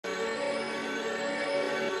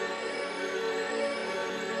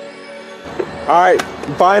Alright,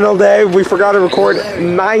 final day. We forgot to record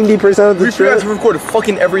 90% of the trip. We forgot to record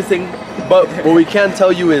fucking everything, but what we can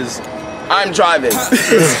tell you is, I'm driving.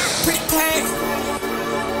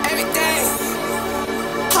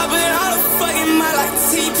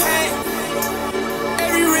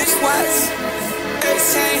 Every rich watch, every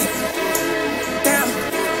chain, damn.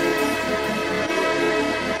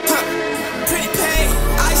 Pretty pain,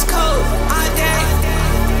 ice cold, all day.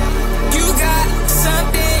 You got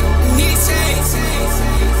something, need change.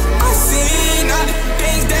 I seen all the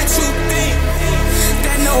things that you think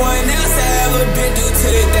that no one else ever been through to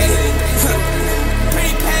the day.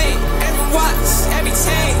 Pretty pain, every watch, every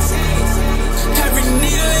chain. Every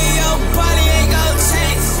needle in your body ain't gon'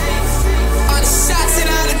 change. All the shots and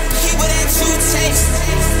all the people that you chase.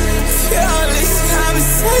 If you don't listen, I'ma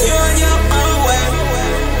say you on your own way.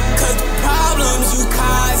 Cause the problems you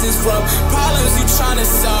cause is from problems you tryna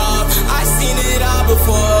solve. I seen it all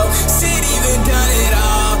before, shit even done it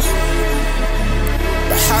all.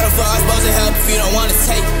 But how the fuck I supposed to help if you don't wanna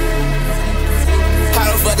take? How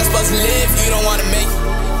the fuck I supposed to live if you don't wanna make?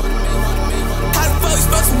 How the fuck you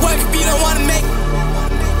supposed to work if you don't wanna make?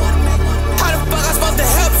 How the fuck I supposed to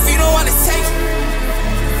help if you don't wanna take?